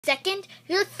Second,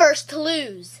 you're the first to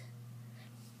lose.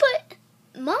 But,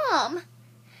 Mom,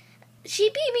 she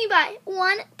beat me by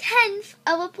 1/10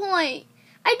 of a point.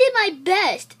 I did my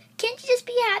best. Can't you just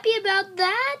be happy about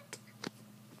that?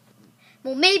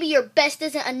 Well, maybe your best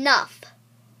isn't enough.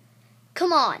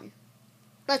 Come on,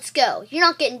 let's go. You're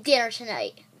not getting dinner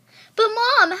tonight. But,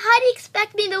 Mom, how do you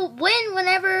expect me to win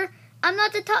whenever I'm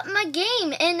not at the top of my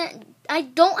game and I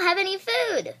don't have any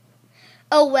food?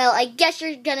 Oh, well, I guess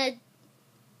you're gonna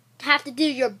have to do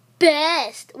your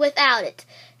best without it.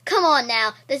 Come on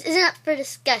now, this isn't up for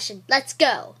discussion. Let's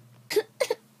go.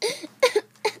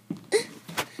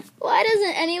 Why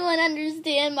doesn't anyone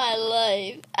understand my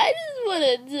life? I just want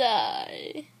to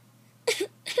die.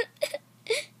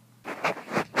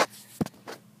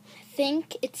 I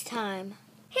think it's time.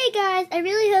 Hey guys, I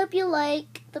really hope you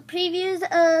like the previews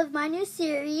of my new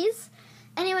series.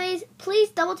 Anyways, please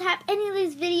double tap any of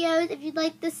these videos if you'd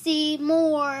like to see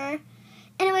more.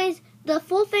 Anyways, the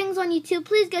full thing's on YouTube.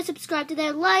 Please go subscribe to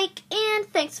their like, and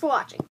thanks for watching.